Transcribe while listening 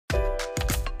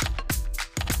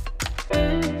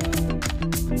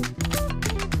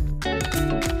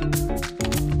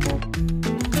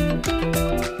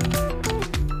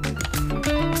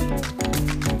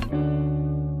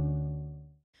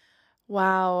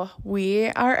So we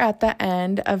are at the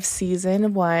end of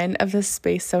season 1 of the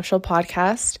Space Social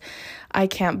podcast. I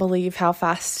can't believe how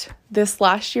fast this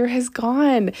last year has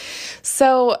gone.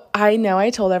 So I know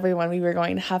I told everyone we were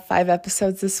going to have 5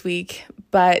 episodes this week,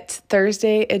 but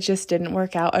Thursday it just didn't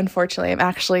work out. Unfortunately, I'm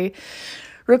actually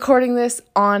recording this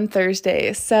on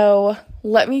Thursday. So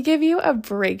let me give you a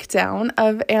breakdown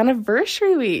of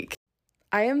anniversary week.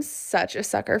 I am such a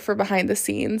sucker for behind the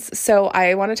scenes, so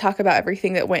I want to talk about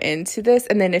everything that went into this,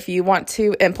 and then if you want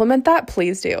to implement that,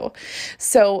 please do.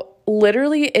 So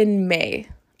literally in May,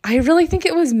 I really think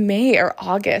it was May or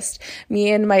August, me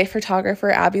and my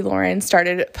photographer, Abby Lauren,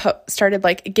 started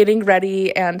like getting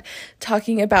ready and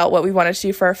talking about what we wanted to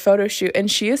do for our photo shoot,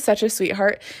 and she is such a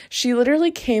sweetheart. She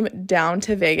literally came down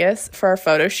to Vegas for our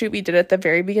photo shoot. We did it at the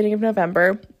very beginning of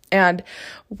November. And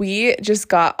we just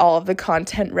got all of the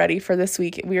content ready for this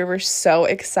week. We were so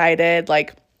excited.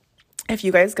 Like, if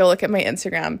you guys go look at my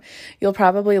Instagram, you'll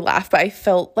probably laugh, but I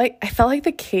felt like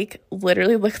the cake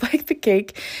literally looked like the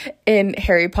cake in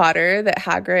Harry Potter that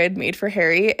Hagrid made for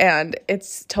Harry, and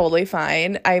it's totally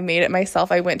fine. I made it myself.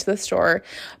 I went to the store,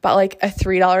 bought like a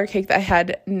 $3 cake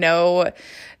that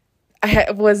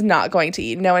I was not going to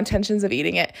eat, no intentions of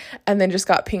eating it, and then just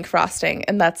got pink frosting,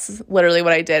 and that's literally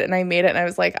what I did, and I made it, and I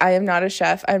was like, I am not a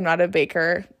chef, I'm not a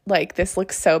baker, like, this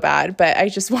looks so bad, but I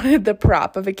just wanted the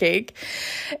prop of a cake.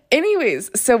 Anyways,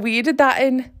 so we did that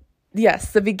in,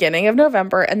 the beginning of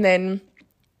November, and then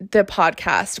the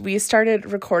podcast, we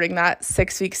started recording that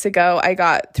 6 weeks ago. I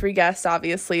got 3 guests,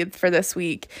 obviously, for this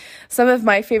week, some of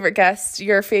my favorite guests,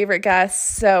 your favorite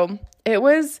guests, so it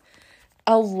was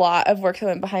a lot of work that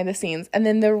went behind the scenes. And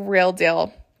then the real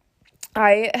deal,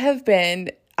 I have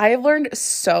learned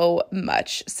so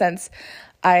much since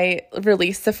I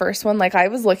released the first one. Like, I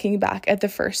was looking back at the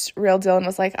first real deal and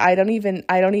was like, I don't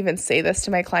even say this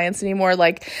to my clients anymore.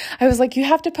 Like, I was like, you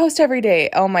have to post every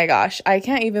day. Oh my gosh, I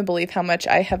can't even believe how much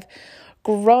I have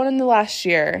grown in the last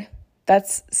year.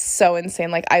 That's so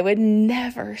insane. Like, I would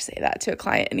never say that to a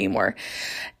client anymore.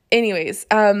 Anyways,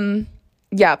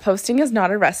 posting is not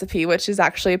a recipe, which is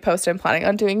actually a post I'm planning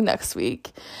on doing next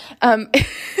week.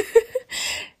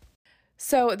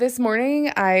 So this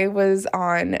morning I was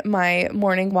on my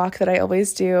morning walk that I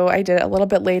always do. I did it a little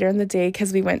bit later in the day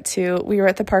because we were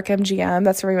at the Park MGM.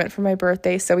 That's where we went for my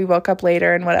birthday. So we woke up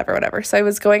later and whatever. So I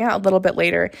was going out a little bit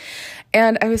later,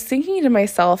 and I was thinking to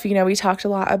myself, we talked a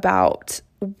lot about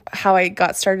how I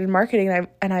got started in marketing,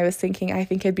 and I was thinking, I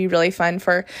think it'd be really fun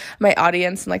for my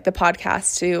audience and like the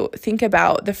podcast to think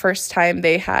about the first time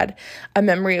they had a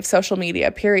memory of social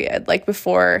media, period, like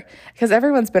before, because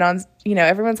everyone's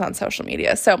on social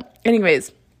media. So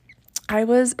anyways, I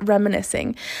was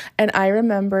reminiscing, and I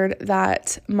remembered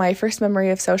that my first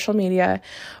memory of social media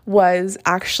was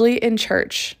actually in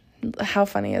church. How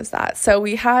funny is that? So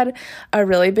we had a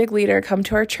really big leader come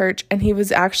to our church, and he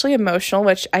was actually emotional,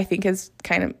 which I think is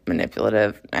kind of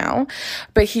manipulative now,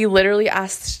 but he literally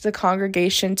asked the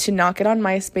congregation to not get on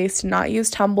MySpace, to not use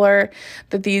Tumblr,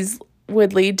 that these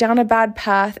would lead down a bad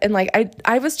path. And like,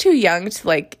 I was too young to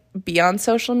like be on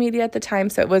social media at the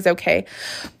time, so it was okay.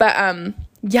 But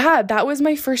that was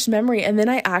my first memory. And then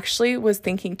I actually was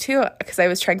thinking too, because I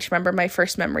was trying to remember my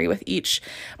first memory with each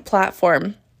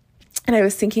platform. And I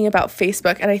was thinking about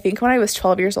Facebook, and I think when I was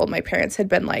 12 years old, my parents had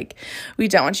been like, we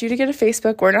don't want you to get a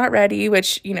Facebook, we're not ready,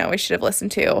 which, I should have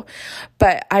listened to,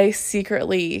 but I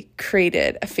secretly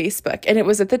created a Facebook, and it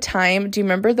was at the time, do you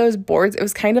remember those boards? It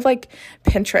was kind of like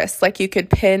Pinterest, like you could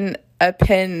pin a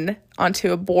pin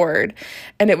onto a board,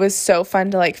 and it was so fun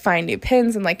to like find new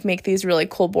pins and like make these really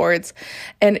cool boards,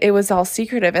 and it was all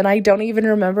secretive, and I don't even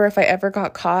remember if I ever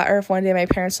got caught or if one day my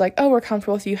parents were like, oh, we're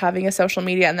comfortable with you having a social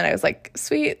media, and then I was like,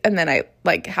 sweet, and then I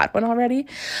like had one already.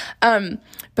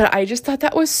 But I just thought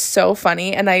that was so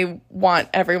funny, and I want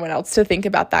everyone else to think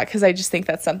about that because I just think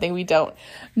that's something we don't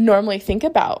normally think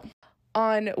about.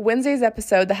 On Wednesday's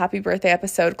episode, the happy birthday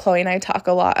episode, Chloe and I talk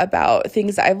a lot about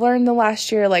things that I've learned the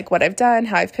last year, like what I've done,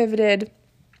 how I've pivoted.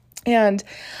 And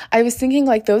I was thinking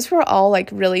like those were all like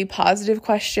really positive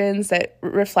questions that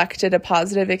reflected a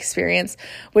positive experience,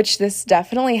 which this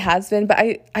definitely has been. But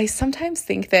I sometimes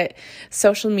think that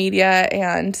social media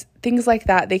and things like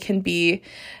that, they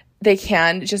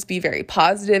can just be very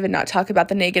positive and not talk about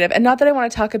the negative. And not that I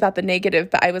want to talk about the negative,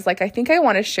 but I was like, I think I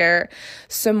want to share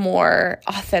some more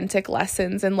authentic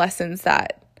lessons and lessons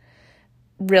that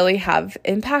really have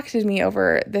impacted me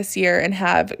over this year and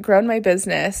have grown my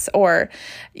business or,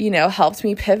 helped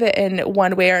me pivot in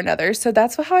one way or another. So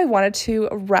that's how I wanted to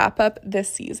wrap up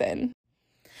this season.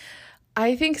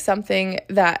 I think something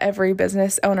that every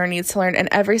business owner needs to learn, and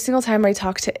every single time I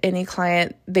talk to any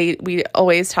client, we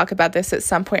always talk about this at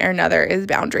some point or another, is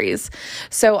boundaries.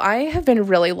 So I have been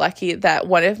really lucky that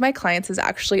one of my clients is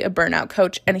actually a burnout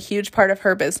coach, and a huge part of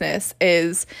her business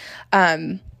is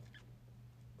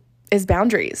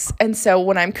boundaries. And so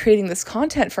when I'm creating this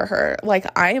content for her, like,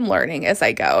 I am learning as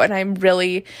I go, and I'm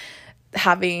really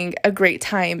having a great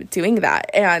time doing that.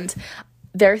 And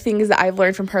there are things that I've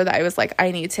learned from her that I was like,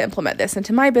 I need to implement this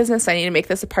into my business. I need to make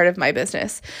this a part of my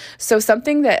business. So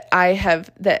something that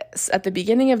that's at the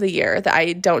beginning of the year that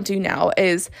I don't do now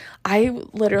is I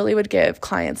literally would give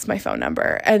clients my phone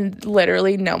number and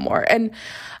literally no more. And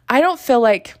I don't feel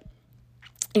like,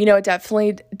 it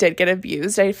definitely did get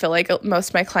abused. I feel like most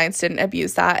of my clients didn't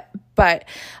abuse that, but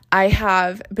I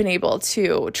have been able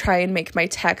to try and make my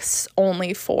texts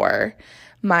only for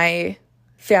my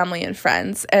family and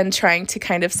friends, and trying to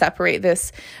kind of separate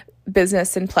this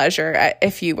business and pleasure,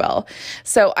 if you will.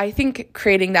 So I think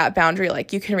creating that boundary,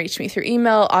 like, you can reach me through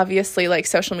email. Obviously, like,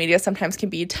 social media sometimes can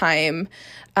be time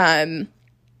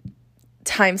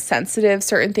sensitive.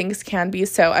 Certain things can be.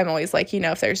 So I'm always like,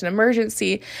 if there's an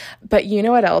emergency, but you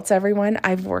know what else, everyone?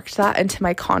 I've worked that into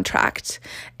my contract,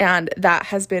 and that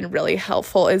has been really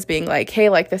helpful, is being like, hey,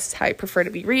 like, this is how I prefer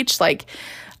to be reached. Like,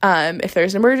 if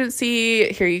there's an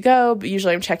emergency, here you go. But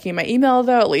usually I'm checking my email,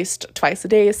 though, at least twice a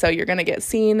day, so you're going to get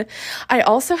seen. I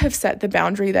also have set the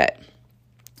boundary that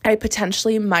I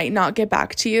potentially might not get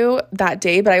back to you that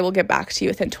day, but I will get back to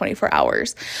you within 24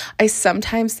 hours. I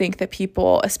sometimes think that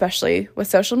people, especially with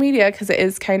social media, because it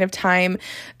is kind of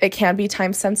it can be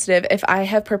time sensitive. If I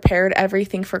have prepared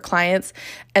everything for clients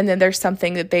and then there's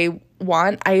something that they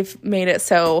want, I've made it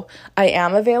so I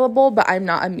am available, but I'm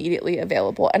not immediately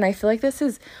available. And I feel like this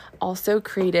has also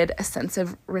created a sense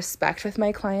of respect with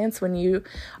my clients when you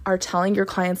are telling your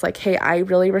clients, like, hey, I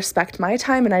really respect my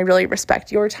time and I really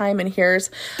respect your time, and here's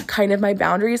kind of my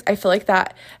boundaries. I feel like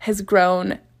that has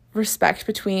grown respect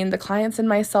between the clients and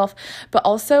myself. But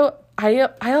also, I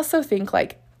also think,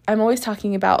 like, I'm always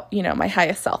talking about, my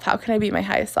highest self. How can I be my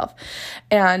highest self?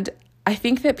 And I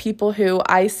think that people who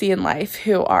I see in life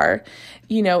who are,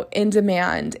 in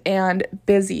demand and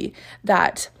busy,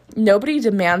 that nobody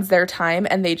demands their time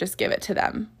and they just give it to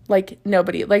them. Like,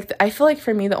 nobody. Like, I feel like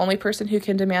for me, the only person who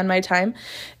can demand my time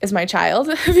is my child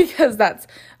because that's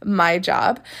my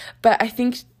job. But I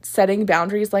think setting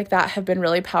boundaries like that have been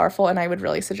really powerful, and I would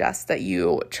really suggest that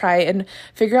you try and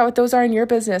figure out what those are in your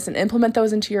business and implement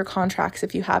those into your contracts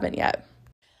if you haven't yet.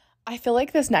 I feel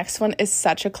like this next one is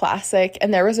such a classic,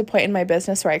 and there was a point in my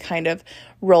business where I kind of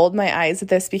rolled my eyes at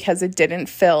this because it didn't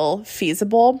feel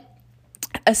feasible,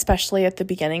 especially at the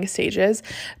beginning stages.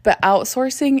 But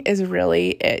outsourcing is really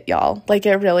it, y'all. Like,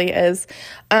 it really is.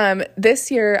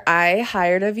 This year I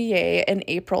hired a VA in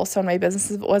April. So when my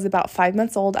business was about 5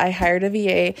 months old, I hired a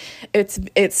VA.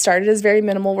 It started as very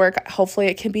minimal work. Hopefully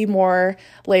it can be more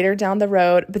later down the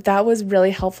road, but that was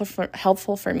really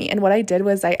helpful for me. And what I did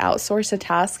was I outsourced a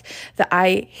task that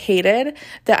I hated,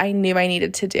 that I knew I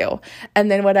needed to do. And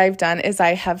then what I've done is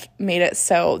I have made it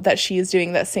so that she's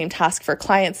doing that same task for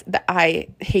clients that I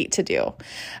hate to do.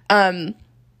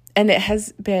 And it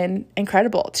has been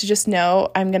incredible to just know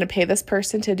I'm going to pay this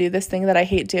person to do this thing that I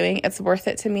hate doing. It's worth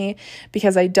it to me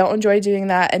because I don't enjoy doing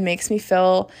that. It makes me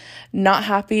feel not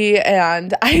happy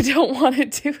and I don't want to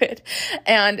do it.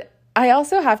 And I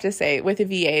also have to say, with the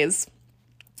VAs,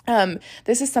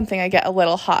 this is something I get a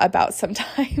little hot about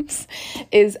sometimes,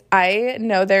 is I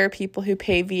know there are people who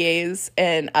pay VAs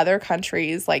in other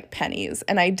countries like pennies,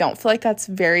 and I don't feel like that's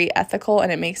very ethical, and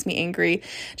it makes me angry.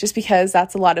 Just because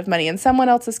that's a lot of money in someone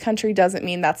else's country doesn't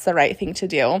mean that's the right thing to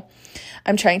do.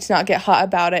 I'm trying to not get hot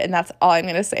about it, and that's all I'm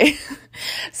going to say.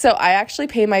 So I actually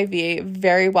pay my VA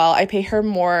very well. I pay her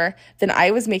more than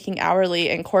I was making hourly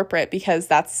in corporate because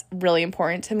that's really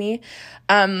important to me.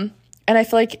 And I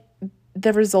feel like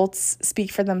the results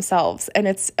speak for themselves, and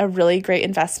it's a really great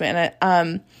investment.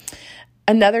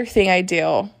 Another thing I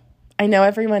do, I know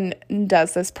everyone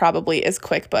does this probably, is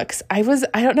QuickBooks. I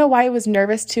don't know why I was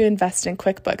nervous to invest in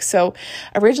QuickBooks. So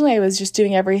originally I was just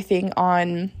doing everything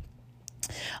on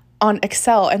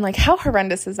Excel, and like, how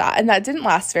horrendous is that? And that didn't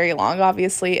last very long,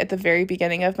 obviously, at the very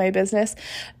beginning of my business,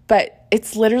 but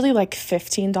it's literally like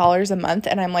 $15 a month.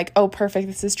 And I'm like, oh, perfect.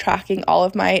 This is tracking all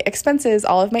of my expenses,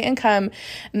 all of my income.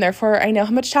 And therefore I know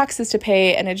how much taxes to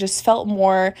pay. And it just felt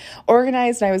more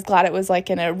organized. And I was glad it was like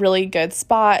in a really good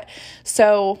spot.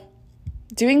 So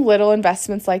doing little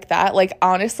investments like that, like,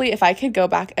 honestly, if I could go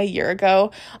back a year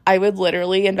ago, I would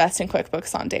literally invest in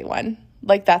QuickBooks on day one.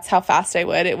 Like, that's how fast I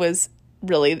would. It was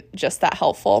really just that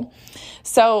helpful.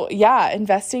 So yeah,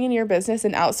 investing in your business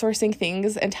and outsourcing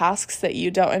things and tasks that you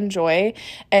don't enjoy,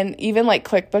 and even like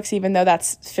QuickBooks, even though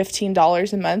that's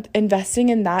 $15 a month, investing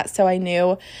in that so I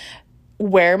knew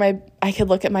where I could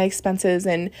look at my expenses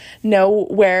and know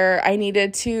where I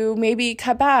needed to maybe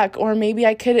cut back, or maybe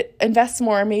I could invest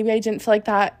more, maybe I didn't feel like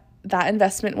that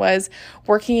investment was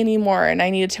working anymore and I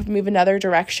needed to move another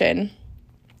direction.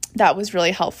 That was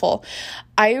really helpful.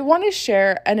 I want to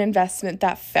share an investment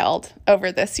that failed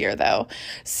over this year though.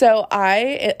 So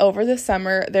over the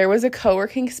summer, there was a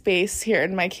co-working space here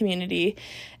in my community,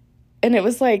 and it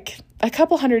was like a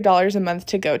couple $100s a month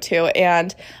to go to.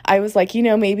 And I was like,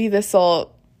 maybe this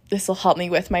will help me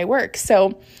with my work.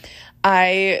 So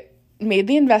I made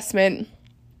the investment.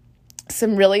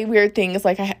 Some really weird things,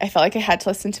 like I felt like I had to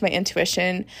listen to my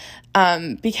intuition,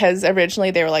 because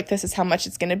originally they were like, this is how much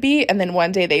it's going to be. And then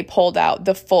one day they pulled out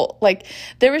the full,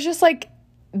 there was just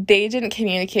they didn't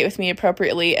communicate with me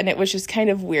appropriately, and it was just kind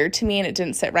of weird to me, and it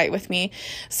didn't sit right with me.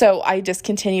 So I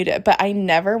discontinued it, but I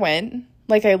never went.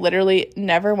 I literally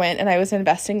never went, and I was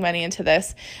investing money into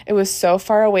this. It was so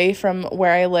far away from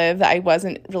where I live that I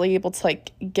wasn't really able to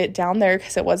get down there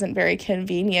because it wasn't very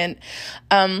convenient.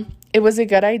 It was a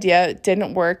good idea. It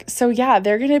didn't work. So yeah,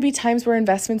 there are going to be times where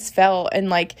investments fail,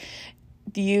 and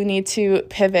you need to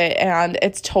pivot, and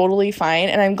it's totally fine.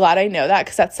 And I'm glad I know that,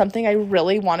 because that's something I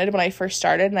really wanted when I first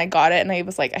started, and I got it, and I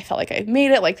was I felt like I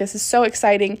made it. This is so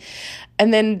exciting.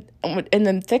 And then in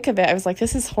the thick of it, I was like,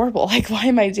 this is horrible. Why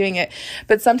am I doing it?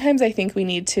 But sometimes I think we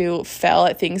need to fail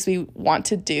at things we want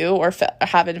to do, or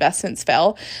have investments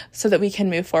fail, so that we can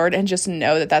move forward and just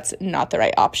know that that's not the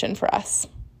right option for us.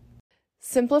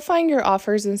 Simplifying your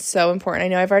offers is so important. I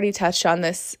know I've already touched on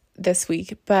this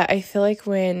week, but I feel like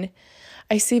when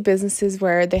I see businesses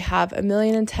where they have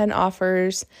 1,010,000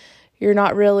 offers, you're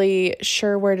not really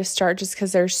sure where to start just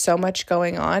because there's so much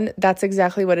going on. That's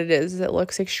exactly what it is. It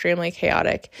looks extremely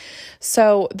chaotic.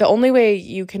 So the only way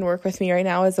you can work with me right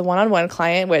now is a one-on-one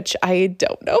client, which I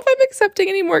don't know if I'm accepting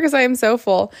anymore because I am so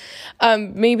full.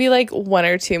 Maybe one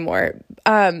or two more.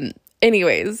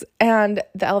 Anyways, and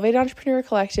the Elevated Entrepreneur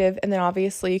Collective, and then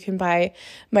obviously you can buy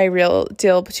my Real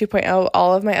Deal 2.0.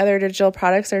 All of my other digital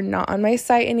products are not on my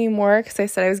site anymore because I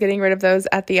said I was getting rid of those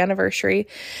at the anniversary.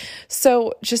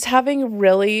 So just having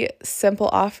really simple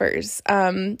offers.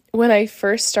 When I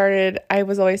first started, I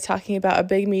was always talking about a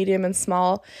big, medium, and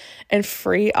small and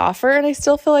free offer, and I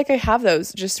still feel like I have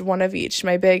those, just one of each.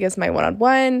 My big is my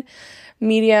one-on-one,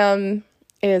 medium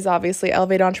is obviously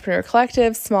Elevate Entrepreneur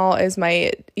Collective, small is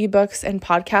my ebooks, and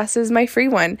podcast is my free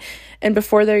one. And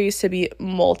before, there used to be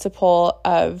multiple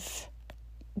of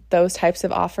those types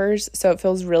of offers, so it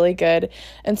feels really good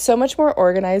and so much more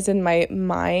organized in my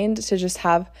mind to just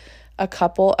have a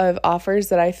couple of offers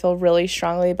that I feel really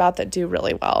strongly about that do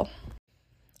really well.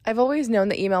 I've always known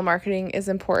that email marketing is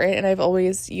important, and I've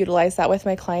always utilized that with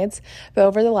my clients. But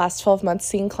over the last 12 months,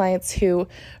 seeing clients who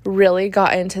really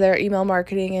got into their email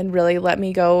marketing and really let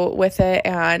me go with it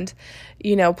and,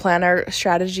 plan our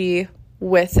strategy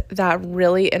with that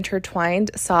really intertwined,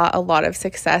 saw a lot of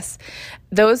success.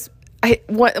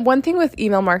 One thing with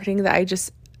email marketing that I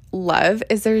just love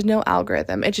is there's no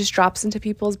algorithm. It just drops into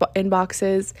people's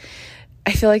inboxes.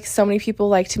 I feel like so many people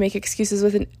like to make excuses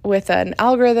with an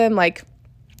algorithm,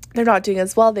 they're not doing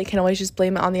as well. They can always just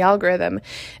blame it on the algorithm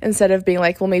instead of being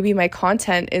like, well, maybe my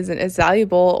content isn't as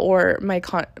valuable, or my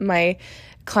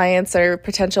clients or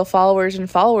potential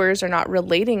followers are not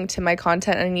relating to my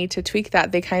content and I need to tweak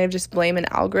that. They kind of just blame an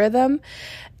algorithm.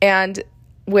 And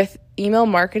with email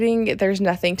marketing, there's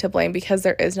nothing to blame because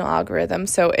there is no algorithm.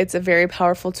 So it's a very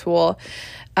powerful tool.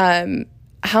 How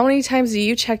many times do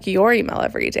you check your email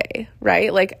every day,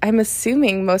 right? I'm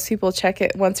assuming most people check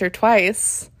it once or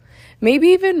twice. Maybe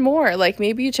even more.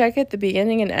 Maybe you check at the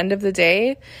beginning and end of the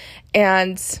day,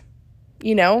 and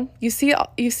you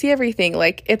see everything.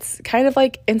 It's kind of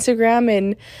like Instagram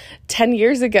in 10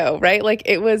 years ago, right?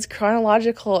 It was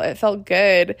chronological. It felt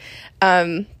good.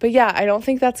 But yeah, I don't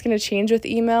think that's going to change with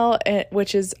email,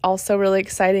 which is also really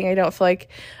exciting. I don't feel like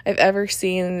I've ever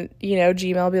seen,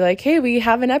 Gmail be like, hey, we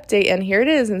have an update and here it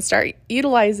is, and start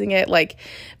utilizing it.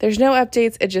 There's no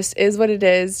updates. It just is what it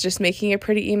is. Just making a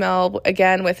pretty email,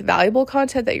 again, with valuable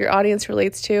content that your audience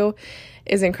relates to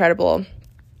is incredible.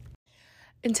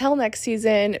 Until next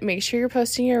season, make sure you're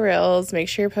posting your reels, make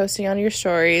sure you're posting on your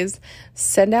stories,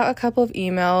 send out a couple of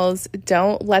emails.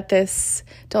 Don't let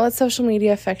social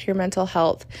media affect your mental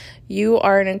health. You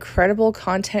are an incredible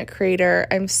content creator.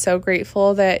 I'm so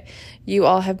grateful that you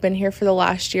all have been here for the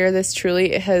last year. This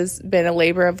truly has been a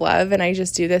labor of love, and I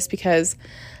just do this because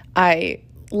I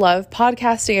love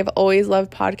podcasting. I've always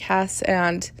loved podcasts,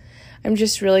 and I'm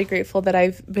just really grateful that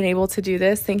I've been able to do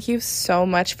this. Thank you so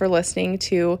much for listening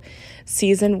to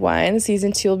season 1.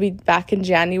 Season 2 will be back in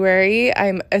January.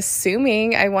 I'm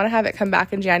assuming I want to have it come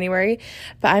back in January,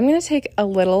 but I'm going to take a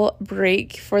little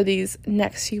break for these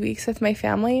next few weeks with my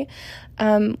family.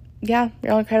 Yeah,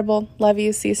 you're all incredible. Love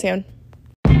you. See you soon.